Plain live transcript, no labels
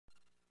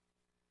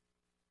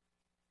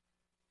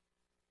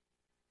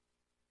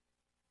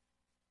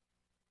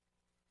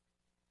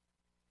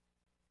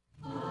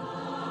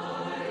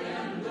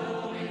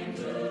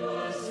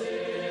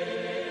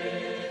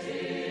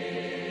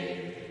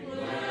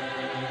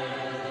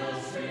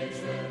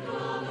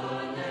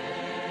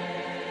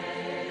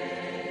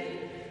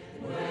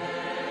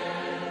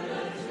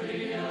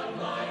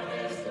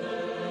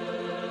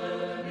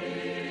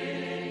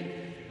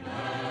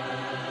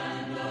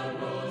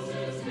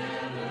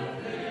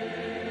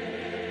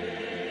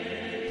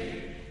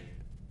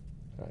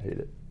I hate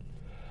it.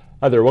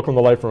 Hi there, welcome to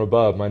Life from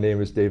Above. My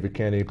name is David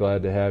Kenney.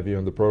 Glad to have you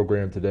on the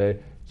program today.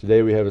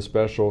 Today we have a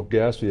special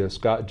guest. We have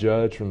Scott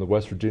Judge from the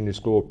West Virginia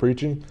School of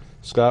Preaching.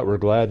 Scott, we're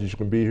glad you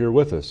can be here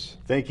with us.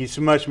 Thank you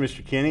so much,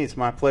 Mr. Kenney. It's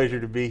my pleasure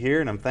to be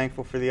here, and I'm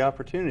thankful for the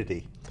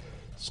opportunity.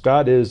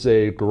 Scott is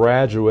a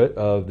graduate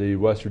of the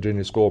West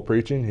Virginia School of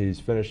Preaching. He's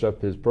finished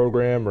up his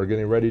program, or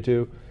getting ready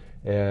to,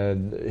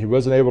 and he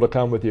wasn't able to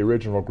come with the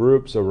original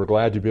group, so we're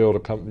glad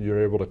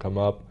you're able to come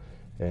up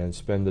and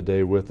spend the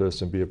day with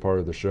us and be a part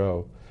of the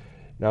show.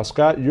 Now,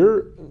 Scott,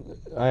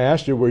 I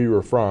asked you where you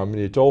were from, and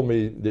you told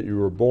me that you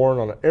were born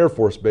on an Air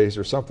Force base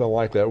or something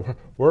like that.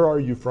 Where are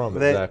you from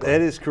exactly?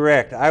 That is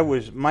correct.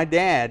 My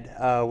dad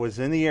was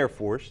in the Air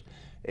Force,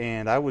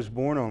 and I was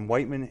born on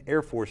Whiteman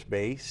Air Force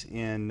Base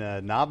in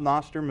Knob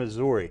Noster,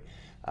 Missouri,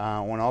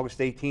 on August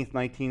 18th,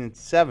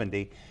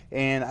 1970.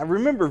 And I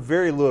remember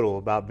very little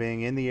about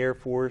being in the Air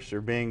Force or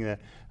being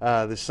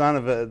the son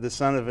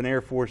of an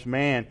Air Force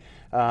man.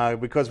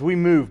 Because we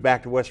moved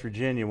back to West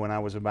Virginia when I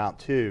was about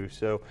 2.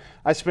 So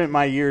I spent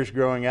my years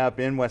growing up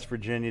in West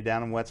Virginia,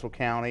 down in Wetzel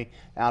County,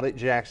 out at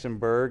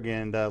Jacksonburg,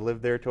 and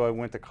lived there till I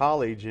went to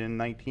college in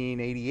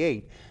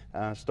 1988.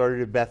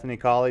 Started at Bethany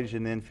College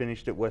and then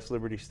finished at West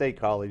Liberty State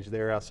College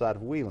there outside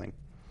of Wheeling.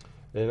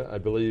 And I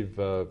believe,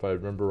 if I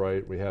remember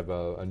right, we have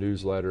a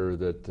newsletter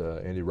that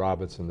Andy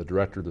Robinson, the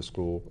director of the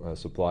school,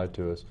 supplied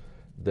to us,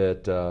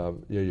 that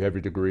you have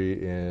your degree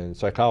in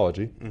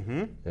psychology,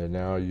 and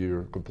now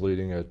you're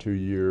completing a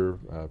 2-year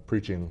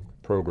preaching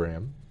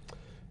program,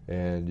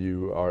 and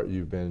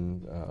you've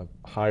been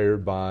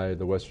hired by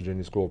the West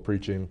Virginia School of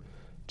Preaching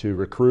to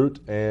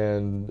recruit.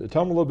 And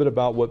tell them a little bit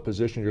about what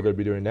position you're going to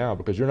be doing now,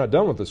 because you're not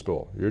done with the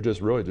school. You're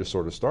really just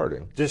sort of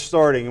starting. Just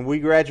starting, and we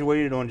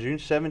graduated on June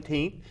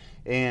 17th,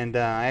 and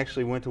I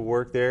actually went to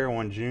work there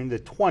on June the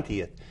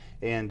 20th.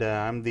 And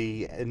I'm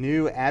the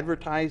new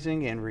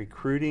Advertising and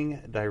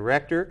Recruiting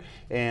Director,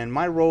 and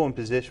my role and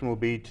position will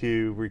be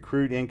to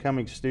recruit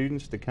incoming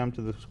students to come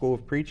to the School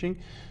of Preaching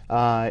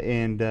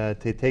and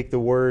to take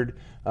the word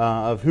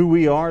of who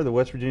we are, the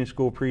West Virginia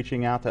School of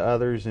Preaching, out to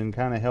others and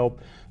kind of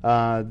help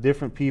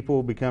different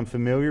people become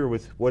familiar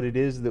with what it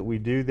is that we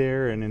do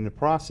there, and in the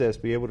process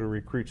be able to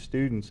recruit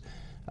students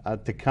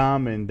to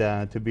come and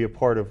to be a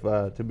part of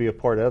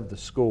the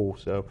school.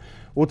 So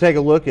we'll take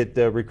a look at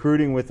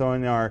recruiting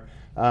within our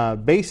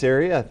base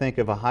area, I think,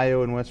 of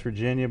Ohio and West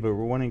Virginia, but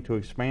we're wanting to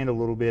expand a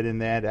little bit in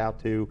that out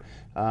to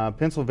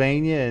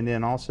Pennsylvania, and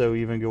then also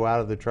even go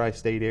out of the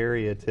tri-state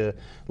area to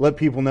let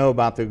people know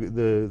about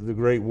the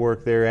great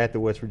work there at the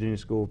West Virginia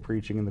School of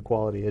Preaching and the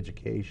quality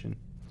education.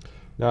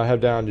 Now I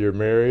have down you're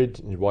married,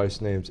 and your wife's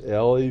name's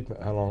Ellie.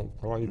 How long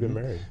have you been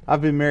married?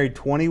 I've been married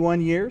 21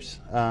 years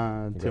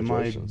to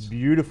my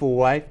beautiful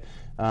wife,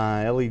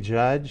 Ellie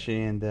Judge,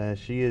 and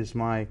she is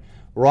my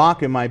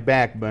rock and my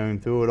backbone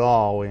through it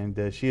all,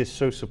 and she is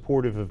so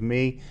supportive of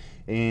me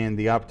and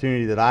the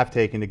opportunity that I've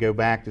taken to go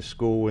back to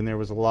school. And there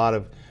was a lot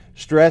of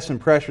stress and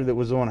pressure that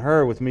was on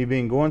her with me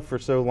being gone for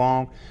so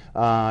long,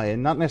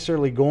 and not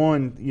necessarily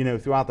going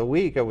throughout the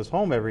week. I was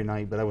home every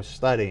night, but I was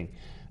studying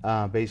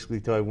basically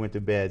till I went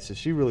to bed. So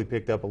she really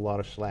picked up a lot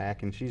of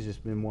slack, and she's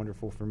just been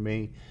wonderful for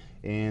me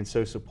and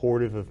so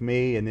supportive of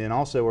me. And then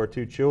also our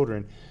 2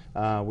 children.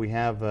 We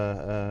have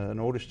an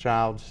oldest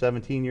child,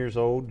 17 years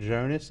old,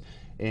 Jonas,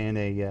 and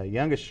a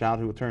youngest child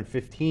who will turn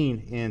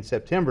 15 in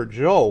September,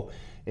 Joel.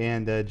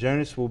 And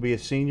Jonas will be a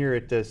senior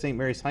at St.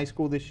 Mary's High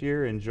School this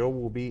year, and Joel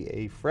will be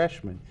a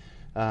freshman.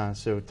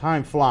 So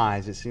time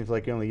flies. It seems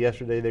like only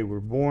yesterday they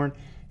were born,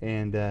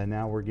 and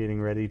now we're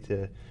getting ready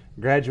to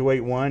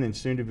graduate one and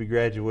soon to be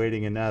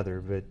graduating another.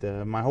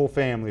 But my whole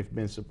family have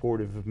been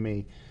supportive of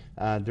me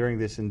during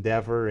this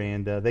endeavor,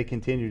 and they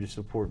continue to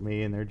support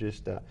me, and they're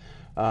just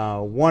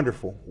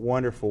wonderful,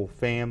 wonderful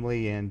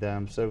family, and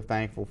I'm so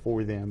thankful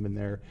for them and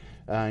their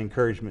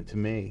encouragement to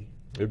me.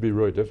 It'd be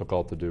really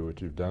difficult to do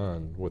what you've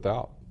done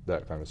without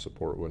that kind of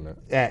support, wouldn't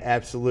it?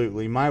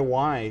 Absolutely. My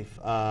wife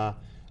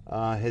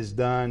has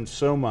done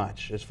so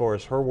much as far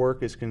as her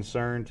work is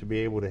concerned to be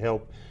able to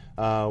help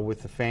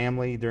with the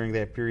family during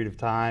that period of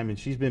time, and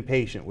she's been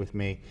patient with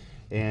me,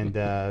 and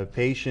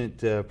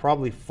patient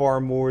probably far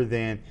more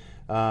than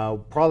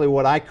probably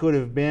what I could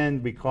have been,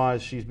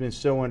 because she's been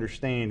so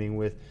understanding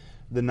with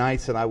the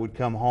nights that I would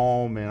come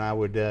home and I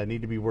would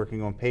need to be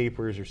working on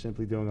papers or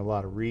simply doing a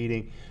lot of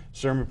reading,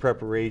 sermon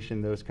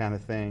preparation, those kind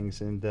of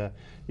things. And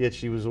yet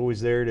she was always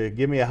there to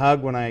give me a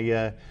hug when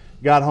I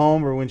got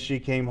home or when she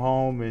came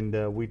home,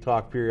 and we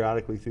talked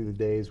periodically through the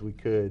day as we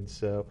could.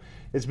 So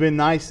it's been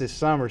nice this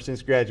summer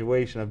since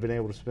graduation. I've been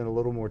able to spend a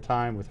little more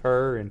time with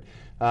her and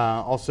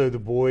also the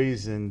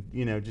boys, and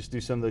just do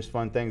some of those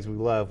fun things we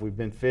love. We've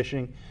been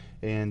fishing,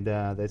 and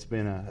that's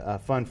been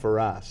fun for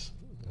us.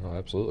 Oh,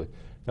 absolutely.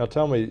 Now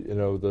tell me,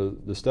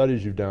 the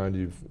studies you've done,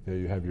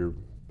 you have your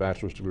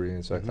bachelor's degree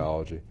in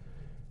psychology,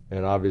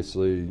 and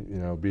obviously,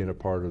 being a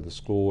part of the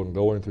school and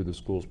going through the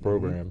school's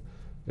program,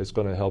 it's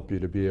going to help you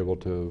to be able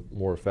to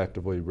more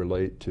effectively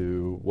relate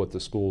to what the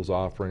school's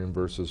offering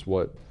versus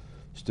what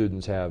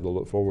students have to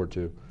look forward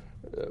to.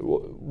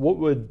 What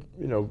would,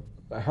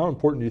 how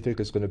important do you think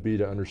it's going to be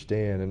to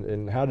understand,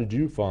 and how did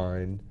you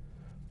find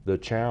the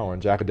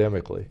challenge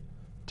academically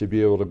to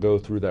be able to go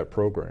through that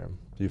program?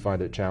 Do you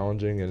find it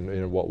challenging, and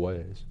in what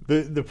ways?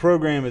 The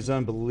program is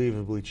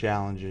unbelievably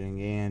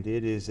challenging, and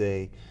it is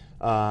a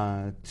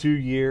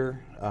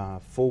 2-year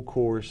full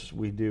course.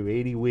 We do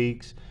 80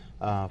 weeks,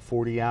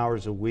 40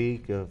 hours a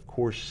week of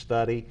course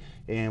study,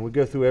 and we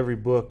go through every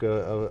book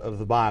of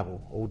the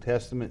Bible, Old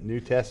Testament, New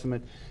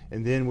Testament,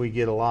 and then we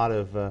get a lot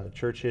of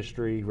church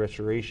history,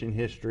 restoration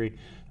history,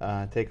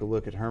 take a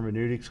look at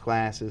hermeneutics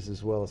classes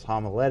as well as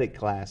homiletic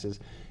classes,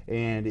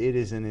 and it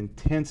is an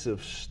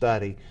intensive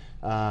study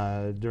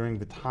during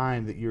the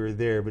time that you're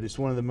there, but it's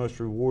one of the most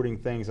rewarding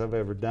things I've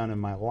ever done in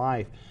my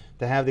life,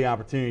 to have the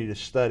opportunity to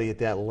study at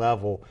that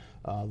level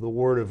the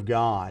Word of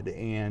God.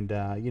 And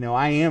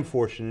I am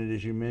fortunate,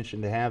 as you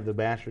mentioned, to have the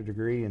bachelor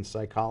degree in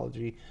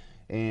psychology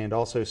and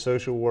also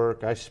social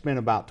work. I spent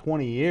about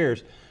 20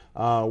 years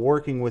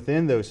working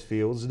within those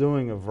fields,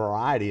 doing a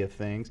variety of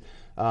things,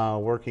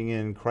 working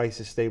in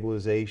crisis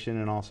stabilization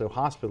and also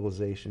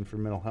hospitalization for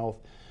mental health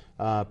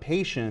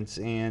patients,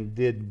 and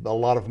did a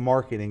lot of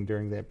marketing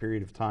during that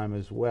period of time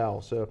as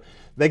well. So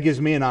that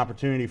gives me an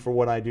opportunity for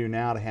what I do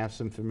now to have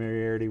some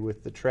familiarity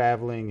with the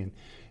traveling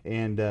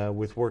and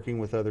with working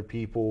with other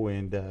people,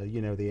 and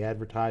the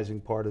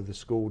advertising part of the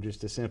school, just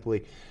to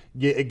simply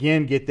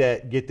get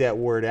that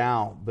word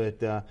out. But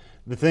the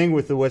thing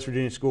with the West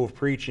Virginia School of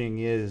Preaching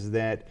is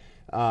that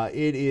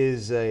it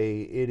is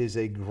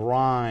a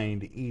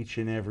grind each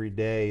and every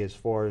day as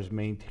far as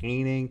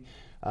maintaining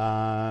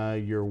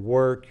your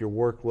work, your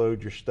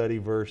workload, your study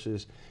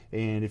verses.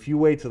 And if you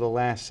wait to the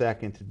last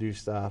second to do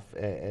stuff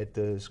at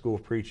the School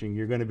of Preaching,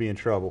 you're going to be in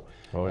trouble,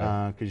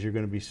 because you're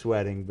going to be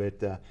sweating.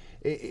 But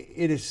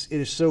it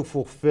is so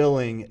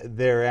fulfilling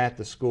there at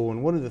the school.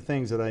 And one of the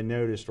things that I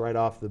noticed right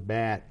off the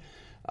bat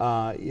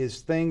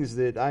is things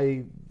that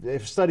I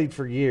have studied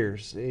for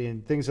years,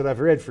 and things that I've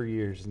read for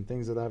years, and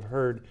things that I've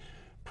heard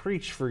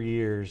preached for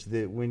years,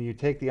 that when you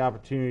take the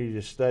opportunity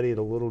to study it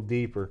a little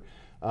deeper,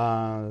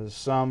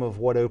 some of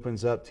what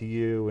opens up to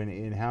you,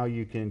 and how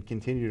you can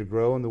continue to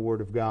grow in the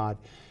Word of God,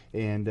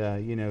 and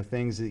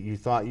things that you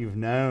thought you've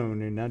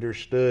known and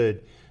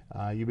understood,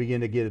 you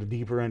begin to get a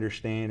deeper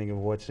understanding of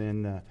what's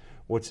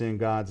in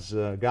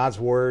God's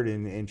Word,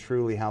 and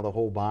truly how the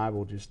whole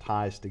Bible just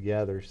ties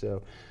together.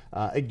 So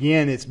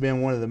again, it's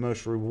been one of the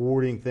most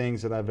rewarding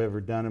things that I've ever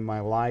done in my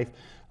life.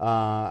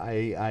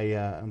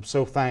 I'm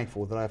so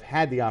thankful that I've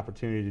had the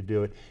opportunity to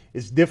do it.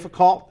 It's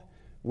difficult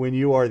when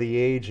you are the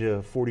age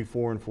of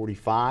 44 and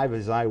 45,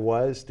 as I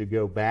was, to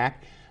go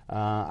back.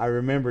 I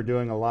remember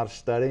doing a lot of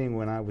studying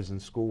when I was in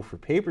school for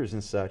papers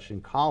and such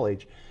in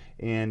college,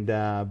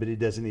 but it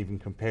doesn't even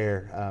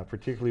compare,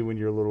 particularly when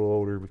you're a little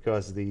older,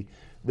 because the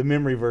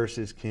memory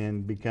verses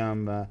can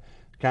become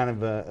kind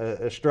of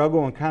a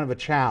struggle and kind of a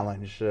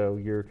challenge. So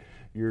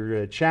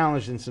you're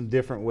challenged in some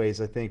different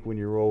ways, I think, when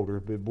you're older.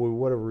 But boy,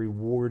 what a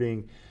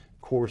rewarding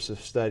course of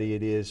study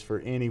it is for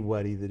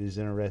anybody that is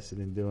interested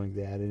in doing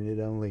that, and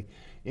it only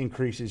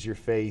increases your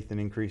faith and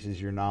increases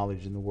your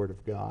knowledge in the Word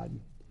of God.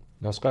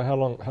 Now, Scott, how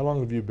long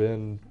have you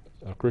been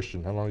a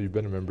Christian? How long have you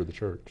been a member of the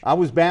church? I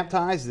was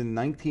baptized in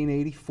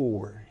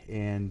 1984,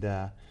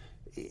 and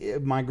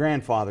my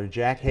grandfather,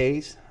 Jack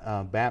Hayes,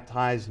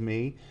 baptized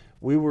me.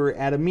 We were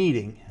at a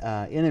meeting,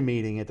 at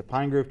the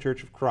Pine Grove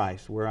Church of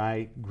Christ, where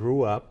I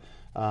grew up.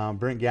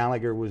 Brent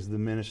Gallagher was the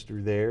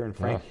minister there, and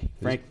Frank,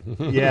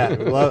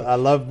 I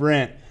love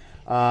Brent.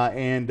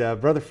 And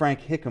Brother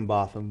Frank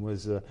Hickenbotham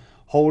was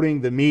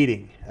holding the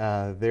meeting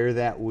there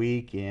that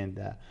week,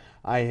 and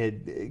I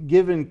had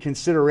given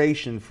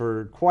consideration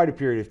for quite a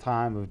period of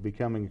time of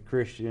becoming a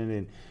Christian,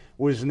 and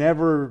was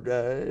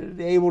never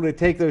able to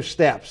take those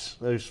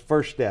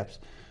first steps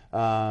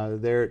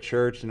there at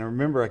church. And I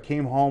remember I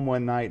came home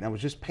one night, and I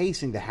was just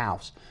pacing the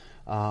house,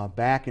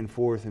 back and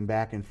forth,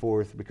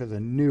 because I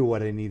knew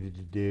what I needed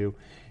to do.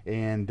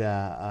 And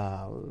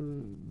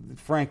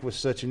Frank was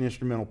such an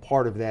instrumental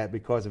part of that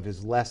because of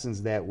his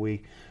lessons that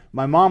week.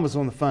 My mom was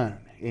on the phone,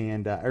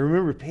 and I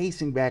remember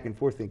pacing back and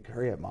forth thinking,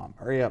 hurry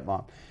up,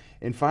 Mom.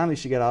 And finally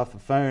she got off the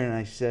phone, and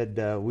I said,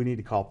 we need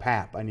to call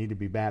Pap. I need to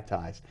be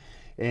baptized.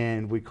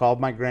 And we called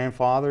my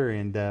grandfather,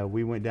 and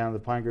we went down to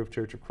the Pine Grove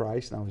Church of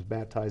Christ, and I was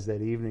baptized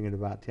that evening at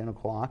about 10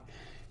 o'clock.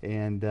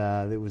 And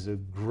it was a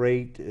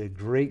great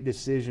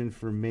decision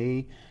for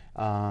me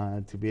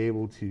to be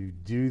able to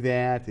do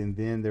that. And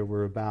then there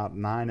were about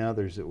 9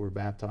 others that were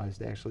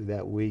baptized actually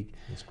that week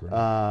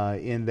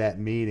in that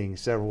meeting.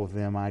 Several of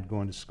them I'd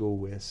gone to school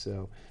with.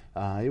 So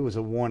it was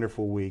a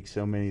wonderful week.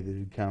 So many that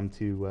had come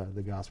to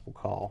the gospel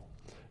call.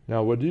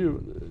 Now, let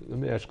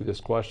me ask you this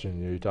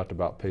question. You talked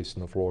about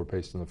pacing the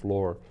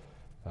floor.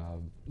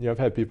 I've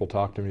had people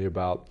talk to me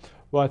about,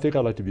 well, I think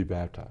I'd like to be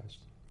baptized.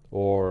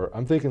 Or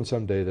I'm thinking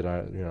someday that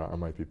I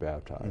might be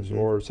baptized. Mm-hmm.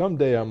 Or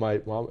someday I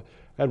might. Well,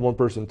 I had one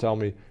person tell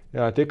me,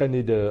 I think I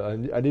need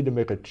to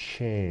make a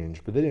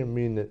change, but they didn't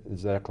mean it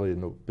exactly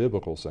in the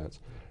biblical sense.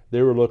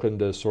 They were looking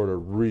to sort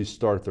of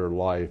restart their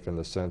life in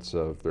the sense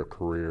of their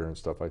career and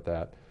stuff like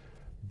that.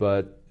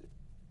 But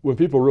when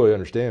people really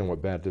understand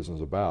what baptism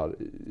is about,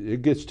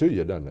 it gets to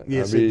you, doesn't it?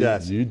 Yes, I mean, it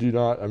does. You do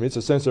not. I mean, it's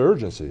a sense of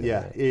urgency.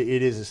 Yeah,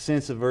 it is a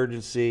sense of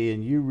urgency,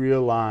 and you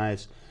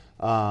realize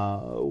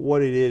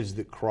what it is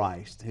that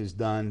Christ has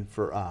done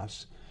for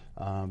us,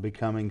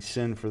 becoming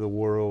sin for the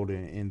world,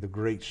 and the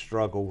great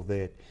struggle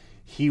that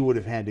He would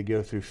have had to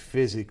go through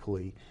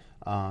physically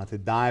to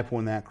die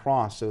upon that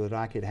cross, so that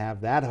I could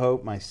have that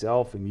hope,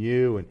 myself and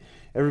you and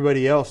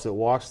everybody else that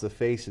walks the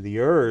face of the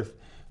earth.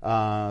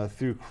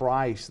 Through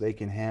Christ, they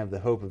can have the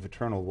hope of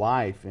eternal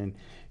life. And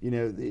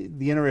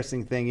the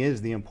interesting thing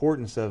is the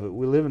importance of it.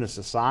 We live in a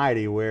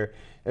society where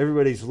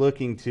everybody's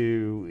looking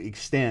to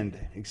extend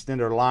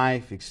our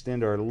life,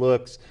 extend our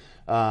looks,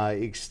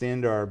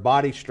 extend our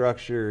body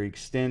structure,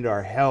 extend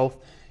our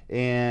health,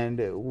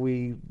 and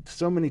we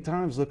so many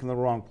times look in the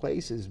wrong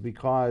places,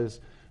 because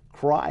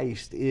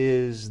Christ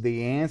is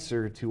the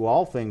answer to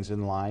all things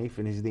in life,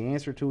 and He's the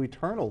answer to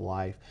eternal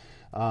life.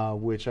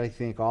 Which I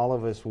think all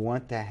of us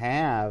want to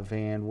have.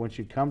 And once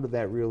you come to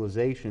that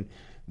realization,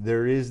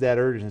 there is that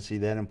urgency,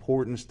 that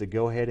importance to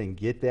go ahead and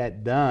get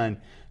that done,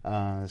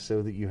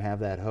 so that you have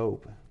that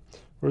hope.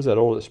 Where's that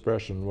old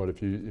expression? What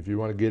if you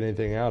want to get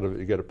anything out of it,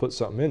 you got to put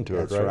something into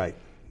it, right? That's right.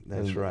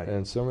 That's right.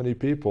 And so many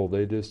people,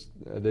 they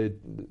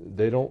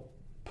don't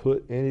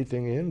put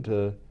anything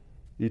into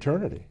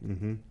eternity.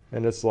 Mm-hmm.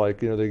 And it's like,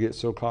 they get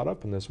so caught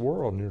up in this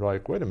world, and you're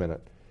like, wait a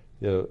minute.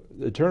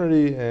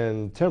 Eternity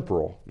and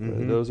temporal,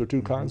 those are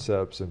two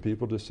concepts, and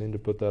people just seem to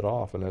put that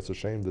off, and that's a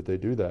shame that they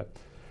do that.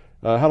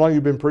 How long have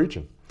you been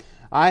preaching?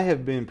 I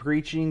have been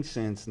preaching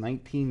since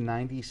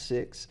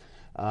 1996.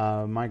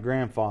 My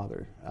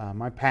grandfather,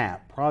 my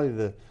pap,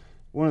 probably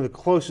one of the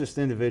closest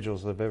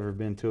individuals I've ever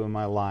been to in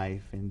my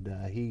life,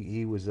 and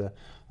he was a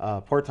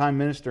part-time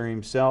minister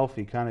himself.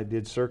 He kind of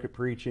did circuit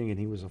preaching, and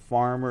he was a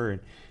farmer, and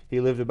he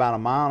lived about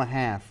 1.5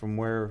 miles from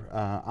where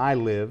I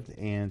lived,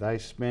 and I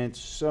spent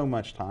so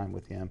much time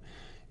with him.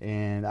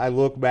 And I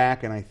look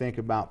back and I think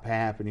about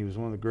Pap, and he was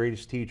one of the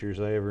greatest teachers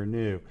I ever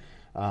knew.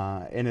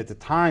 And at the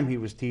time he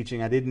was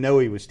teaching, I didn't know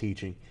he was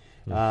teaching,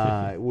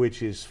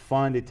 which is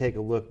fun to take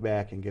a look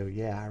back and go,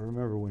 yeah, I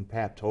remember when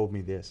Pap told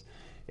me this,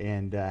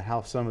 and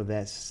how some of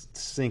that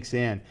sinks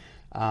in.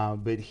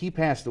 But he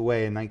passed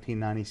away in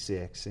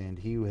 1996, and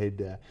he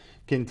had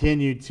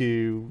continued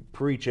to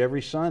preach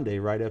every Sunday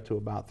right up to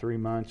about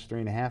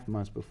 3.5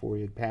 months before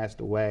he had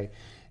passed away.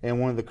 And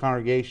one of the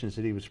congregations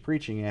that he was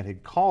preaching at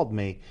had called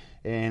me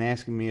and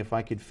asking me if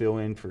I could fill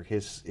in for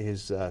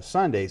his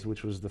Sundays,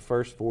 which was the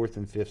first, fourth,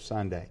 and fifth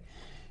Sunday.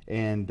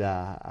 And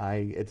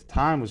I, at the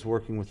time, was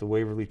working with the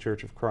Waverly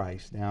Church of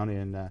Christ down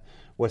in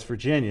West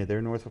Virginia.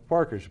 They're north of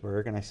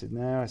Parkersburg. And I said,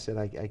 no,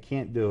 I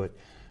can't do it.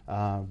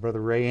 Brother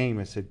Ray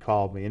Amos had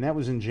called me, and that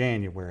was in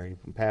January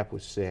when Pap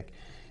was sick.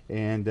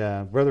 And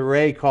Brother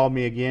Ray called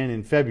me again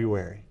in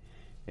February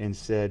and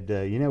said,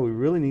 we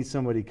really need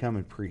somebody to come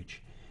and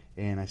preach.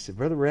 And I said,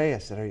 Brother Ray, I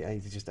said,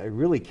 I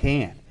really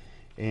can't.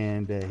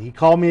 And he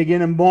called me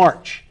again in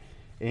March.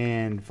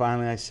 And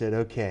finally I said,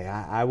 okay,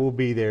 I will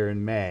be there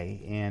in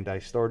May. And I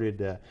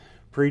started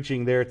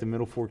preaching there at the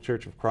Middle Fork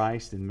Church of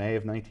Christ in May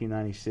of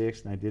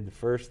 1996. And I did the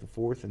first, the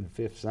fourth, and the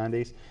fifth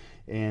Sundays.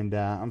 And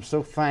I'm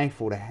so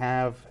thankful to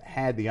have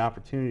had the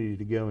opportunity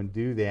to go and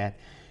do that.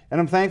 And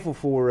I'm thankful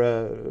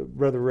for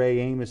Brother Ray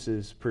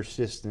Amos's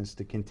persistence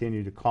to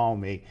continue to call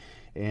me.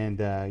 And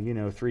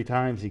 3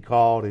 times he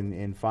called,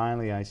 and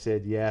finally I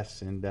said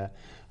yes. And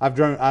I've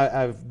drawn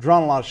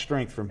a lot of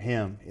strength from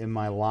him in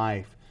my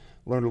life.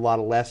 Learned a lot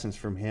of lessons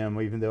from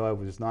him, even though I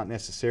was not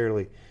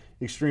necessarily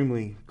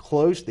extremely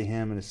close to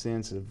him in a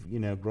sense of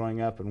growing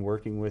up and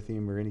working with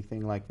him or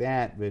anything like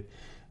that. But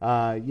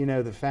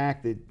the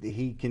fact that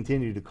he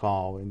continued to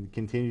call and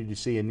continued to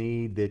see a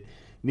need that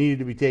needed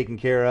to be taken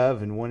care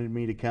of and wanted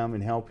me to come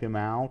and help him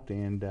out,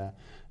 and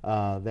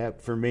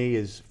that for me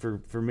is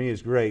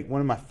great.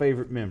 One of my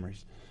favorite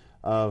memories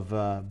of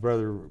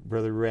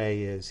Brother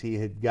Ray is he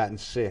had gotten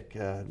sick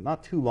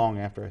not too long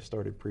after I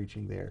started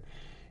preaching there,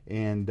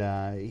 and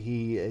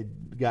he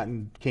had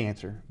gotten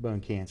cancer, bone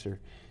cancer,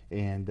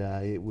 and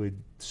it would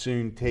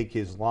soon take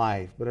his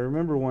life. But I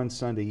remember one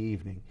Sunday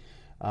evening,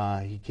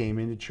 he came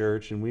into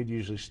church, and we'd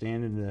usually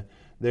stand in the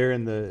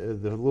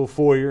little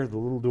foyer, the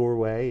little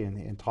doorway,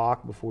 and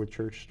talk before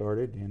church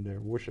started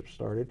and worship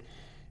started.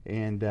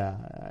 And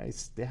I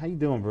said, "How you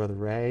doing, Brother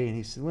Ray?" And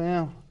he said,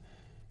 "Well,"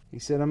 he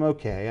said, "I'm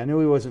okay." I knew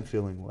he wasn't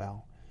feeling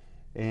well.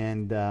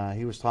 And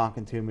he was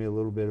talking to me a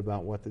little bit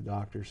about what the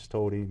doctors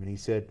told him. And he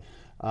said,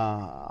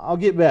 "I'll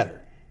get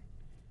better."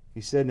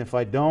 He said, "And if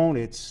I don't,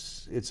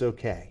 it's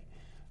okay.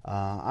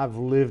 I've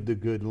lived a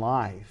good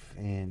life,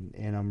 and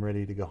I'm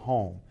ready to go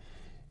home."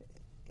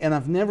 And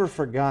I've never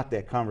forgot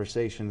that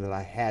conversation that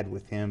I had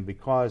with him,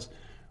 because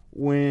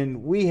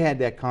when we had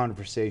that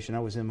conversation, I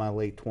was in my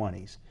late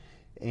 20s.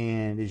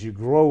 And as you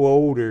grow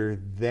older,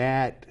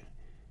 that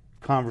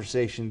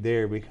conversation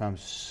there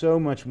becomes so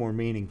much more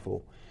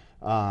meaningful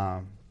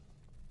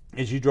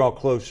as you draw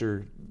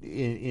closer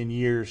in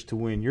years to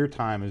when your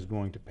time is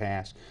going to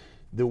pass.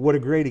 What a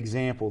great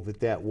example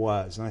that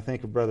was. And I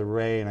think of Brother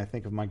Ray, and I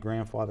think of my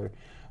grandfather,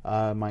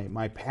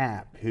 my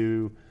pap,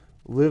 who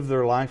live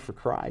their life for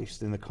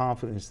Christ and the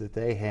confidence that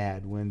they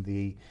had when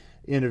the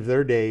end of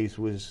their days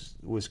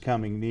was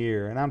coming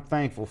near. And I'm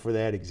thankful for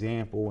that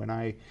example, and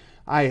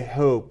I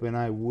hope and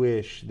I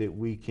wish that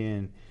we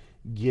can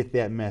get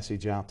that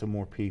message out to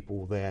more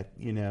people that,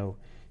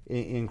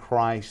 in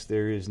Christ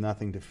there is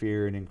nothing to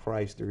fear, and in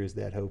Christ there is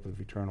that hope of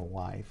eternal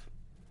life.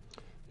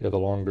 Yeah,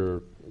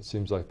 it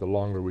seems like the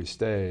longer we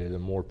stay, the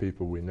more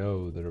people we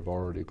know that have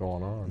already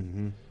gone on.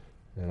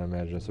 Mm-hmm. And I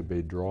imagine it's a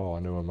big draw. I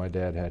know when my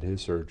dad had his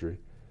surgery,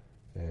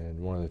 and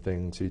one of the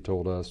things he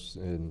told us,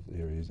 and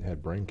he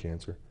had brain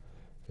cancer,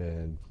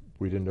 and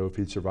we didn't know if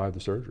he'd survive the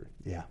surgery.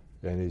 Yeah.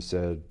 And he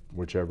said,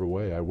 whichever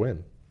way, I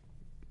win.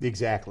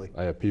 Exactly.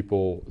 I have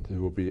people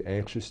who will be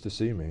anxious to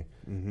see me,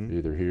 mm-hmm.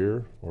 either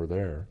here or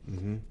there.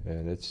 Mm-hmm.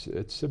 And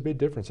it's a big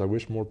difference. I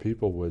wish more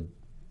people would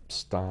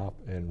stop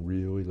and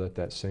really let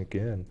that sink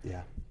in.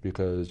 Yeah.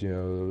 Because,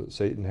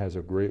 Satan has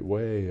a great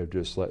way of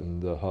just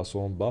letting the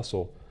hustle and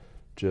bustle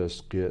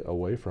just get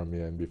away from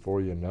you. And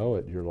before you know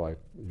it, you're like,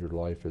 your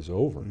life is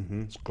over.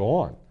 Mm-hmm. It's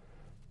gone.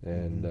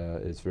 And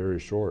mm-hmm. It's very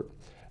short.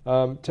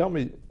 Tell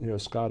me,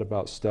 Scott,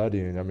 about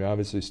studying. I mean,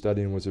 obviously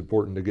studying was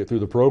important to get through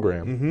the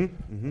program, mm-hmm,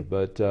 mm-hmm.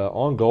 but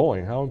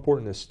ongoing, how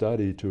important is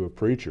study to a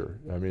preacher?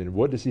 I mean,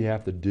 what does he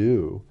have to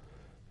do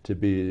to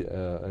be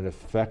an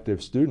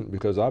effective student?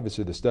 Because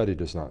obviously the study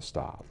does not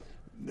stop.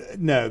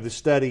 No, the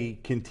study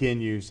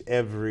continues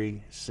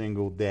every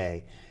single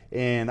day.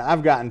 And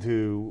I've gotten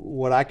to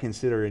what I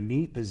consider a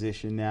neat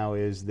position now,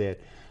 is that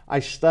I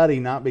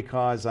study not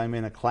because I'm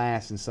in a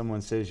class and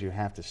someone says you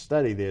have to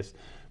study this,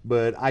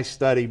 but I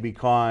study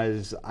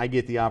because I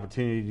get the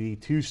opportunity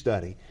to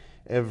study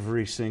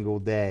every single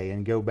day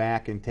and go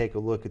back and take a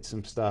look at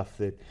some stuff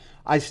that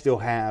I still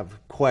have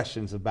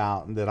questions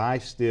about and that I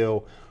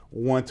still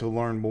want to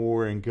learn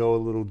more and go a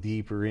little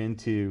deeper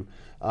into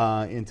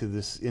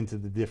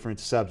the different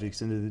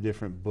subjects, into the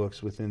different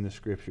books within the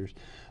Scriptures.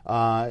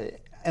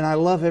 And I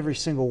love every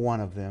single one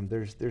of them.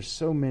 There's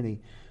so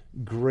many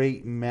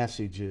great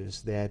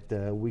messages that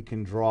we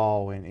can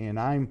draw, and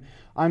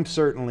I'm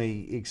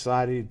certainly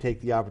excited to take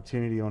the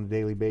opportunity on a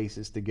daily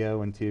basis to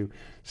go and to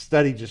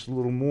study just a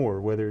little more,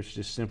 whether it's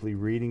just simply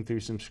reading through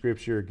some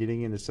Scripture or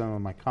getting into some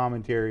of my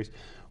commentaries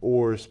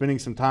or spending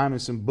some time in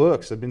some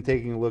books. I've been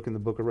taking a look in the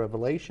book of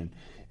Revelation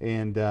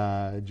and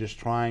just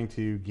trying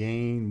to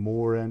gain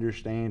more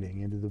understanding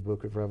into the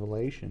book of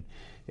Revelation.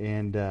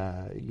 And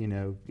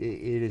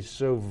it is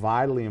so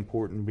vitally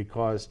important,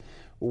 because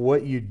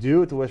what you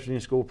do at the West Virginia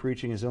School of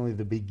Preaching is only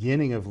the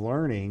beginning of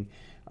learning,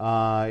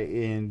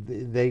 and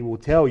they will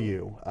tell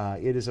you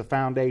it is a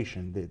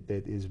foundation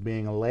that is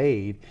being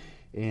laid,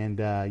 and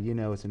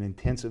it's an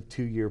intensive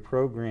 2-year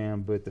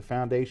program, but the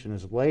foundation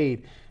is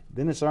laid.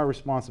 Then it's our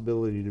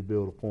responsibility to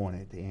build upon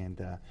it. And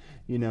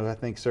I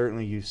think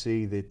certainly you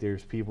see that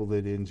there's people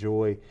that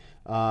enjoy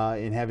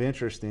and have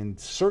interest in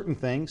certain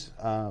things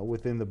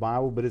within the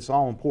Bible, but it's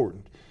all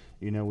important.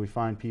 We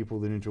find people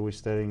that enjoy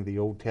studying the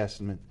Old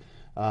Testament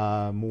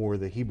more,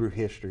 the Hebrew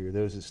history, or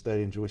those that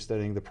enjoy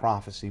studying the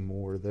prophecy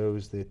more,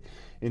 those that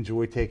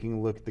enjoy taking a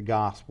look at the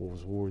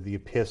Gospels or the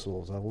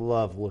epistles. I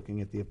love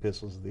looking at the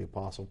epistles of the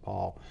Apostle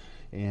Paul,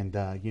 and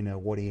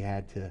what he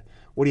had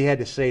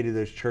to say to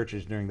those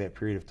churches during that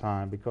period of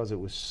time, because it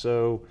was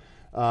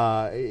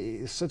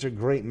such a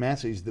great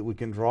message that we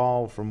can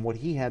draw from what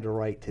he had to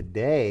write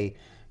today,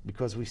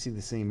 because we see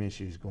the same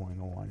issues going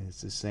on.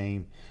 It's the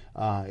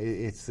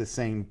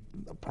same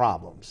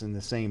problems and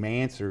the same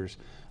answers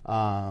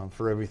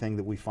for everything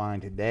that we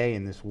find today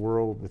in this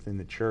world, within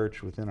the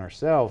church, within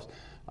ourselves,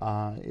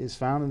 is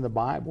found in the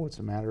Bible. It's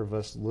a matter of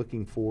us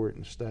looking for it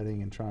and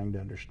studying and trying to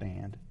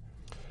understand.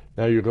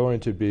 Now you're going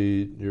to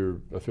be,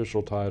 your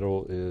official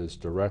title is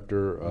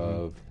Director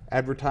of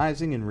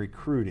Advertising and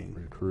Recruiting.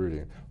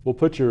 We'll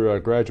put your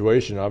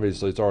graduation,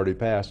 obviously it's already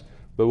passed,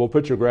 but we'll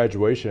put your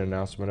graduation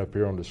announcement up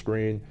here on the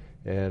screen.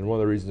 And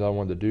one of the reasons I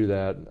wanted to do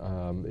that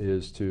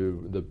is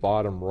to the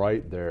bottom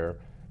right there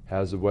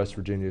has the West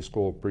Virginia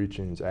School of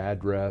Preaching's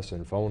address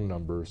and phone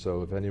number.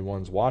 So if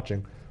anyone's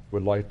watching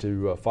would like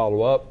to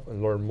follow up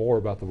and learn more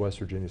about the West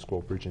Virginia School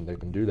of Preaching, they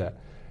can do that.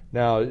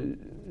 Now,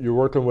 you're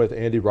working with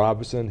Andy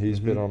Robinson. He's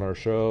been on our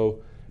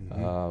show,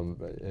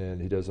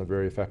 and he does a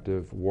very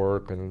effective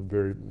work, and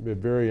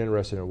very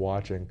interested in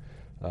watching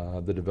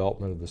the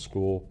development of the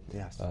school.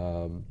 Yes.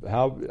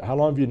 How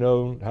long have you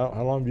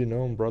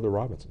known Brother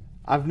Robinson?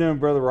 I've known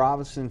Brother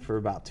Robinson for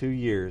about 2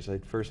 years. I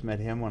first met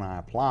him when I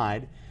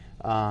applied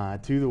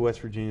to the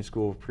West Virginia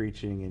School of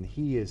Preaching, and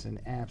he is an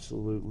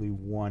absolutely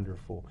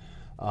wonderful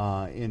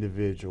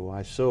individual.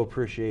 I so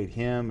appreciate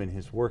him and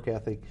his work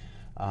ethic.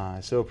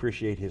 I so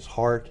appreciate his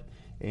heart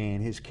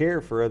and his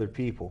care for other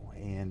people,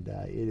 and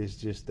it is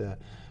just a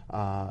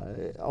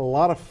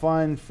lot of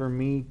fun for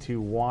me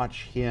to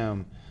watch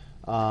him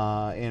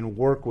and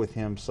work with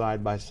him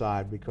side by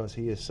side, because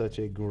he is such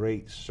a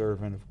great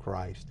servant of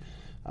Christ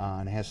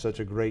and has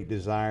such a great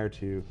desire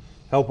to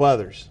help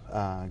others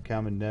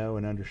come and know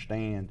and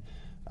understand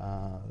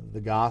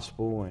the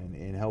gospel,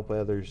 and help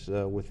others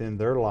within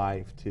their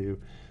life to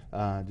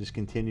just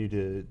continue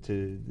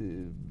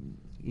to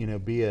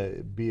be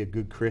a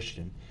good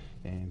Christian.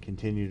 and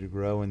continue to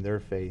grow in their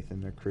faith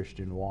and their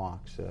Christian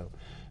walk. So,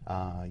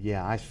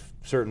 yeah, I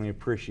certainly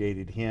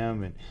appreciated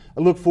him, and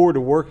I look forward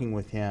to working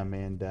with him.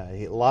 And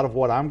a lot of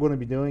what I'm going to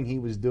be doing, he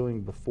was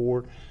doing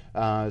before,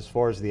 as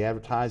far as the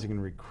advertising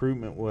and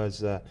recruitment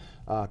was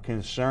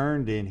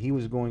concerned. And he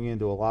was going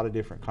into a lot of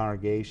different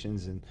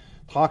congregations and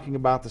talking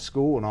about the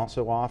school and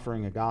also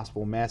offering a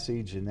gospel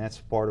message, and that's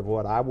part of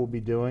what I will be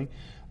doing.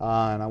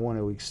 And I want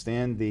to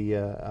extend the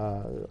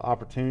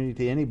opportunity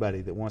to anybody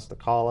that wants to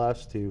call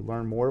us to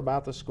learn more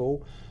about the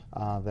school,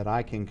 that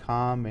I can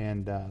come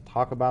and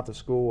talk about the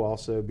school,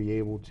 also be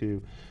able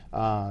to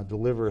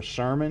deliver a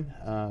sermon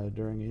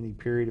during any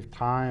period of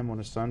time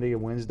on a Sunday, a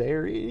Wednesday,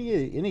 or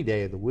any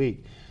day of the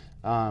week.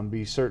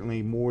 Be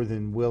certainly more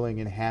than willing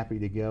and happy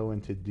to go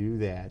and to do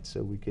that,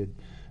 so we could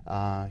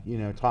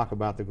talk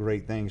about the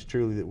great things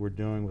truly that we're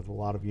doing with a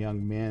lot of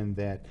young men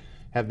that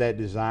have that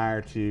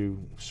desire to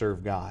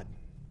serve God.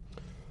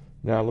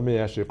 Now, let me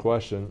ask you a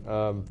question.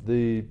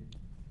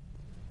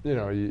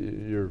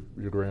 Your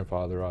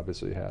grandfather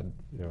obviously had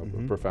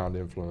a profound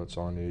influence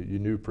on you. You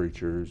knew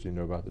preachers, you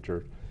know about the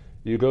church.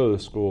 You go to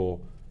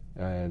school,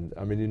 and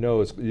I mean,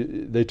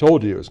 they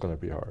told you it was going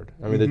to be hard.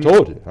 I mean, they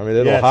told you. I mean,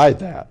 they don't hide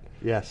that.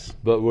 Yes.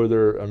 But were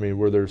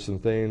there some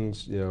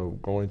things,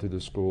 going through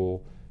the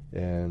school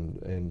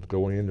and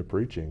going into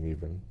preaching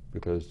even,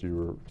 because you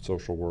were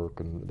social work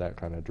and that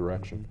kind of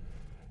direction?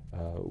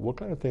 What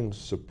kind of things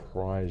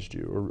surprised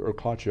you or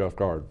caught you off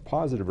guard?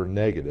 Positive or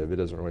negative, it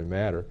doesn't really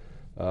matter.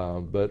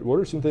 But what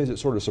are some things that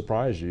sort of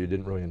surprised you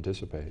didn't really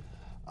anticipate?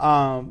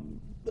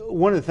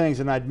 One of the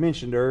things, and I'd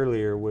mentioned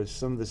earlier, was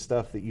some of the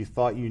stuff that you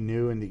thought you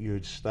knew and that you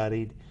had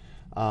studied,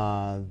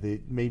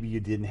 that maybe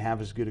you didn't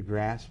have as good a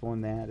grasp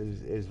on that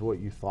as what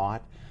you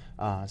thought.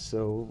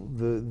 So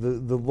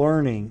the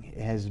learning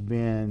has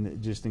been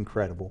just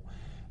incredible.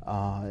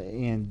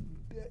 And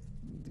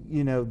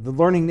the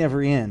learning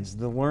never ends.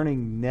 The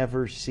learning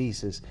never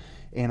ceases.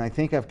 And I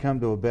think I've come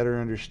to a better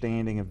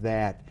understanding of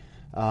that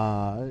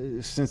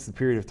since the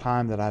period of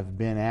time that I've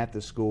been at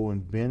the school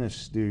and been a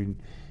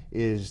student.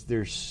 Is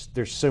there's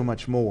so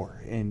much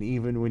more. And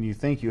even when you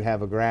think you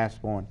have a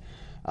grasp on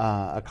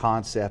a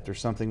concept or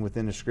something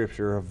within the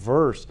Scripture, a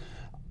verse,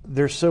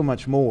 there's so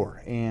much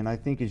more. And I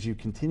think as you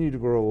continue to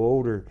grow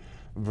older,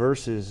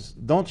 verses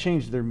don't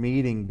change their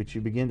meaning, but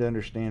you begin to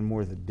understand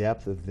more the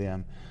depth of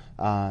them,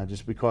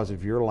 just because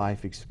of your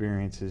life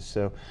experiences.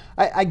 So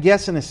I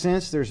guess in a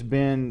sense there's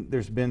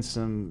been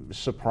some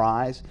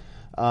surprise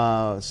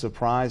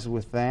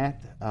with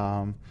that.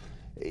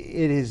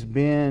 It has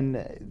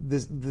been,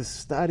 the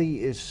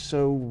study is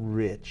so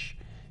rich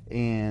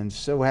and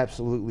so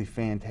absolutely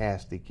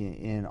fantastic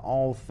in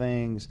all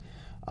things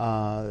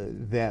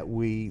that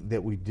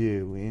we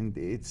do, and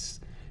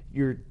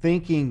your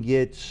thinking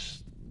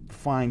gets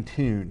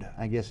fine-tuned,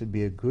 I guess would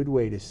be a good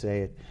way to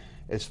say it,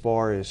 as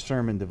far as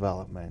sermon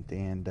development.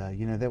 And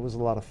that was a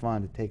lot of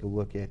fun to take a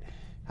look at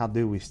how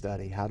do we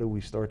study, how do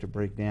we start to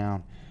break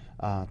down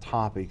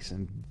topics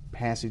and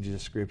passages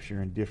of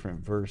Scripture and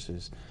different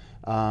verses.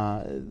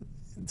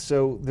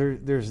 So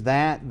there's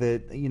that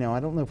I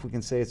don't know if we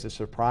can say it's a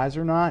surprise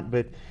or not,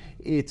 but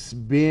it's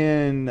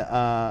been,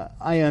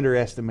 I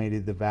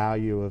underestimated the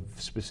value of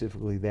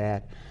specifically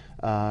that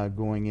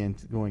going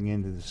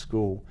into the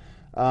school.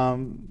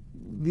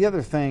 The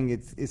other thing,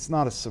 it's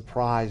not a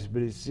surprise,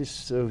 but it's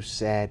just so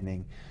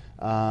saddening.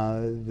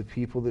 The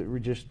people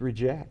that just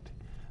reject,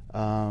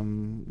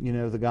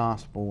 the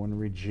gospel and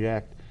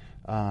reject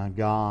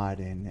God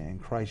and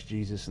Christ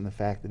Jesus and the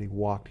fact that He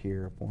walked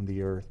here upon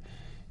the earth.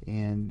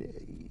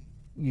 And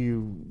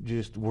you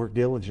just work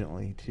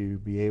diligently to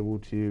be able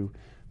to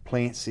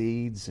plant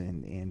seeds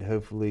and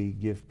hopefully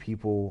give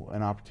people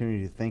an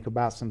opportunity to think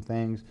about some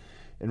things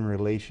in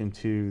relation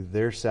to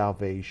their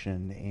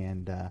salvation.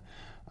 And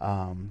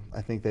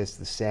I think that's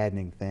the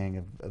saddening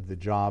thing of the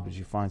job, is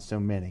you find so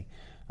many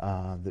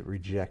that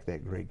reject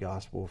that great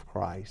gospel of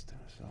Christ.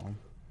 So,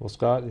 well,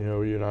 Scott,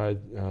 you and I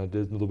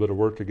did a little bit of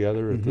work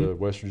together at the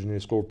West Virginia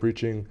School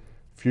Preaching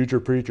Future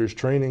Preachers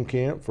Training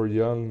Camp for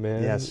young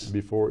men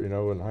before,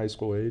 in high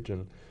school age,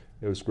 and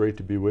it was great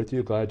to be with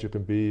you. Glad you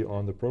can be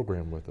on the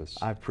program with us.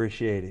 I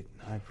appreciate it.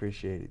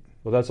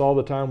 Well, that's all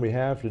the time we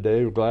have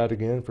today. We're glad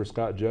again for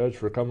Scott Judge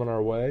for coming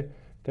our way.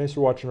 Thanks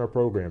for watching our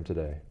program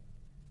today.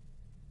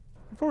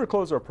 Before we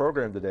close our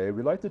program today,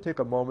 we'd like to take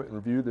a moment and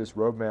review this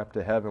roadmap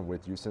to heaven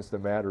with you, since the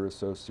matter is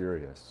so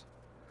serious.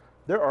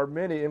 There are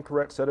many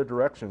incorrect set of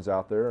directions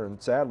out there,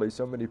 and sadly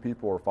so many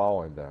people are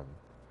following them.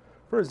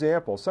 For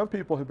example, some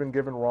people have been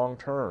given wrong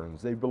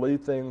turns. They believe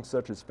things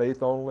such as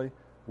faith only,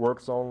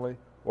 works only,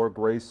 or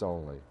grace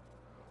only.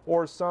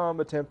 Or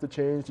some attempt to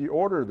change the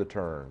order of the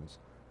turns,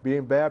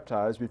 being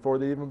baptized before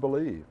they even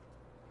believe.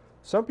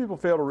 Some people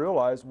fail to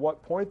realize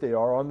what point they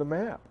are on the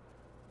map.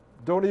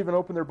 Don't even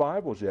open their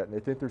Bibles yet, and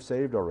they think they're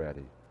saved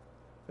already.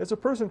 As a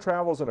person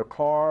travels in a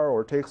car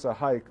or takes a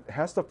hike,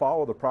 has to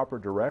follow the proper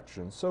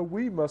directions, so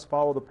we must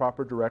follow the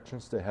proper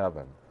directions to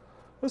heaven.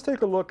 Let's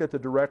take a look at the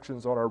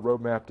directions on our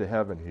roadmap to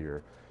heaven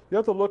here. You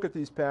have to look at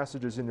these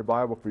passages in your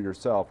Bible for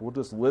yourself. We'll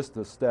just list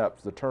the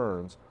steps, the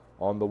turns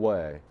on the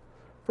way.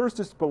 First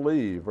is to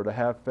believe or to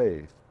have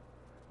faith.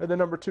 And then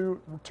number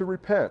 2, to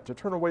repent, to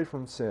turn away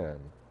from sin.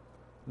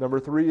 Number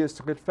 3 is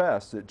to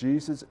confess that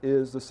Jesus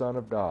is the Son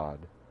of God.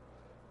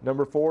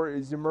 Number 4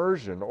 is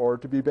immersion, or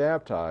to be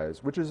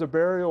baptized, which is a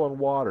burial in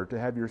water to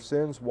have your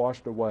sins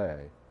washed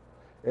away.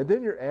 And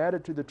then you're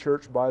added to the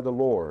church by the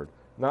Lord,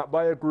 not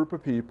by a group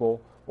of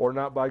people, or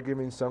not by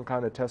giving some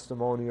kind of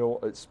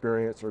testimonial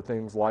experience or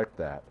things like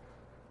that.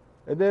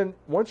 And then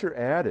once you're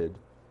added,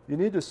 you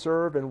need to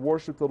serve and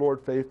worship the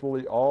Lord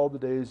faithfully all the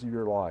days of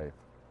your life.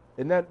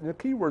 And the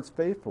key word's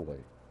faithfully.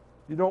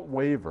 You don't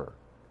waver.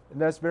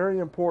 And that's very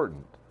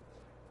important.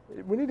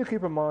 We need to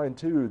keep in mind,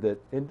 too,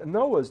 that in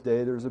Noah's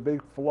day there was a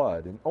big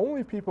flood, and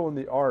only people in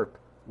the ark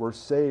were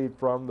saved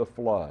from the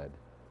flood.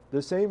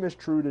 The same is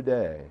true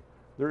today.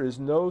 There is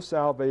no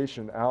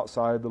salvation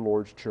outside the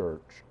Lord's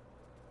church.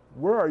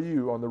 Where are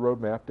you on the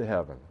roadmap to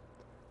heaven?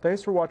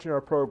 Thanks for watching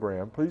our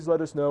program. Please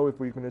let us know if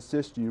we can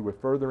assist you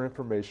with further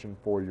information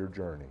for your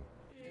journey.